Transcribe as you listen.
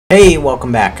Hey,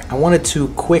 welcome back. I wanted to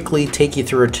quickly take you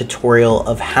through a tutorial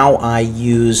of how I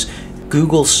use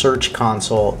Google Search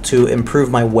Console to improve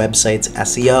my website's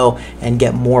SEO and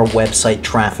get more website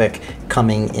traffic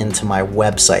coming into my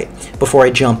website. Before I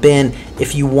jump in,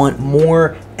 if you want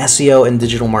more SEO and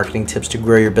digital marketing tips to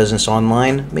grow your business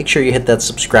online, make sure you hit that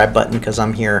subscribe button because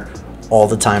I'm here all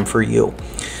the time for you.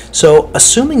 So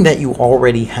assuming that you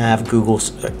already have Google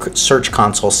Search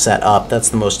Console set up, that's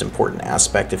the most important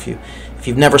aspect. If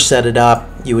you've never set it up,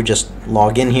 you would just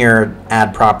log in here,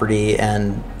 add property,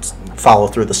 and follow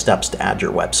through the steps to add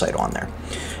your website on there.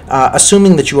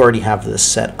 Assuming that you already have this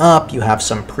set up, you have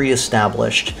some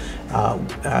pre-established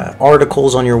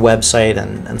articles on your website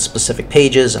and specific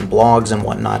pages and blogs and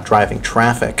whatnot driving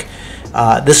traffic.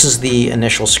 This is the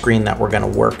initial screen that we're going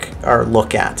to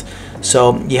look at.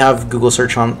 So you have Google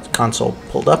Search Console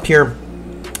pulled up here.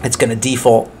 It's going to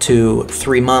default to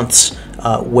 3 months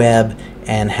web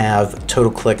and have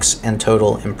total clicks and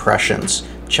total impressions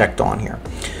checked on here.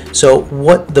 So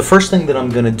the first thing that I'm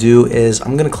going to do is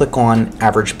I'm going to click on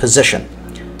average position.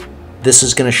 This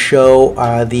is going to show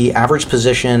the average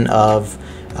position of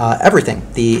everything,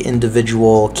 the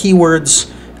individual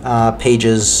keywords,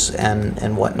 pages,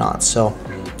 and whatnot. So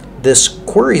this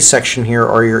query section here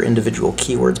are your individual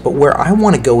keywords, but where I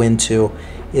want to go into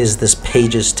is this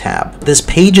pages tab. This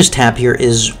pages tab here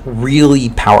is really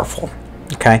powerful.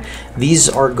 Okay, these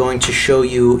are going to show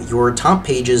you your top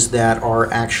pages that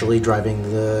are actually driving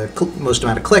the most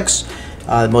amount of clicks,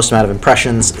 the most amount of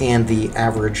impressions, and the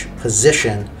average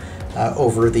position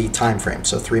over the time frame,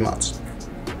 so 3 months.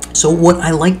 So what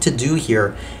I like to do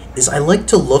here is I like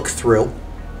to look through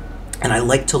and I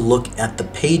like to look at the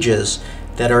pages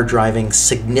that are driving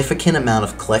significant amount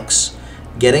of clicks,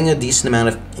 getting a decent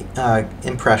amount of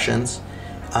impressions,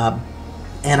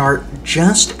 and are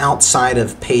just outside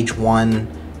of page 1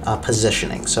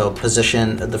 positioning. So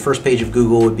the first page of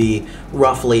Google would be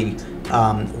roughly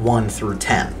 1 through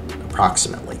 10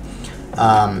 approximately.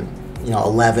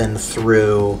 11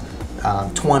 through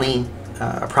 20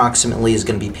 approximately is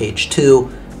going to be page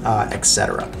 2,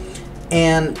 etc.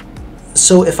 And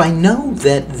so if I know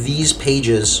that these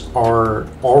pages are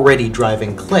already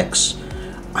driving clicks,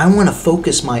 I want to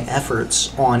focus my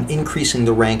efforts on increasing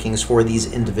the rankings for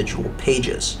these individual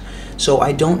pages. So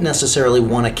I don't necessarily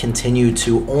want to continue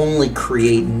to only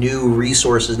create new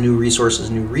resources.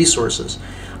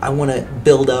 I want to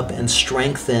build up and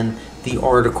strengthen the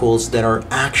articles that are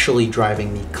actually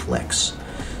driving the clicks.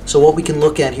 So what we can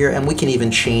look at here, and we can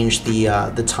even change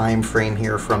the time frame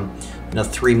here from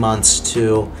 3 months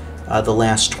to the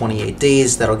last 28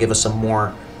 days. That'll give us a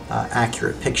more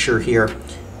accurate picture here.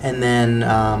 And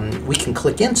then we can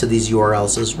click into these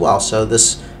URLs as well. So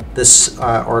this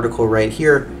article right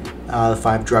here,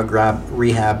 5 drug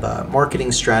rehab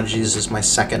marketing strategies, is my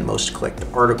second most clicked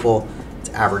article. It's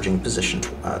averaging position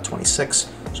 26.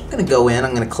 So I'm going to go in,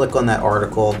 I'm going to click on that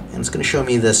article, and it's going to show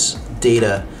me this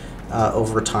data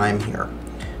over time here.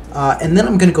 And then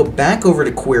I'm going to go back over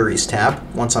to Queries tab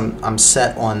once I'm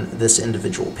set on this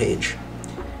individual page.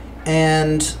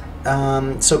 And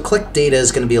so click data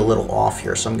is going to be a little off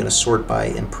here, so I'm going to sort by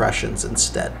impressions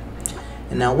instead.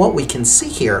 And now what we can see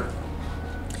here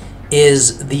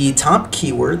is the top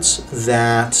keywords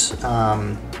that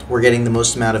we're getting the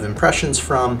most amount of impressions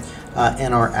from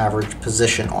and our average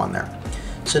position on there.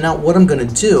 So now what I'm going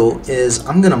to do is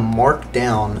I'm going to mark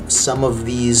down some of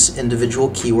these individual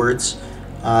keywords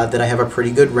that I have a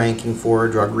pretty good ranking for: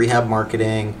 drug rehab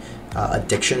marketing,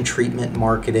 addiction treatment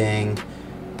marketing,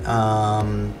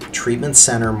 treatment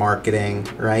center marketing,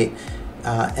 right?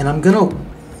 And I'm going to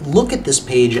look at this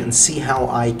page and see how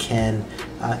I can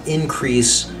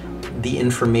increase the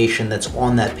information that's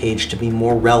on that page to be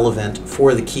more relevant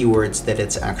for the keywords that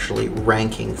it's actually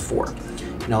ranking for.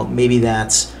 Maybe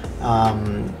that's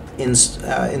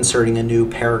inserting a new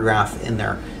paragraph in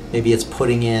there. Maybe it's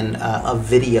putting in a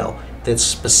video that's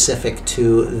specific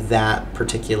to that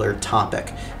particular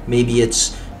topic. Maybe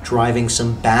it's driving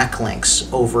some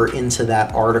backlinks over into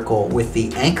that article with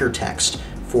the anchor text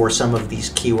for some of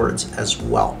these keywords as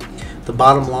well. The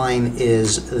bottom line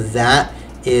is that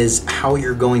is how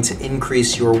you're going to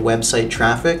increase your website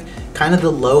traffic, kind of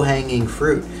the low-hanging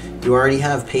fruit. You already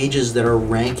have pages that are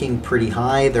ranking pretty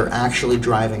high, they're actually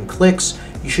driving clicks.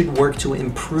 You should work to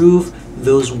improve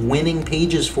those winning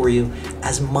pages for you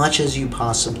as much as you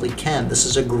possibly can. This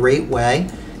is a great way,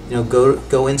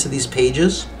 go into these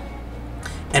pages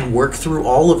and work through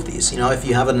all of these. If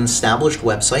you have an established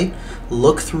website,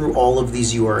 look through all of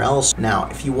these URLs. Now,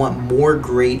 if you want more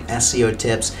great SEO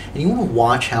tips and you want to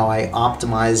watch how I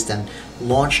optimized and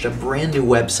launched a brand new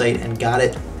website and got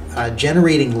it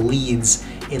generating leads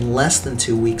in less than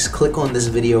 2 weeks, click on this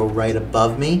video right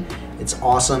above me. It's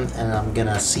awesome, and I'm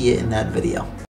gonna see you in that video.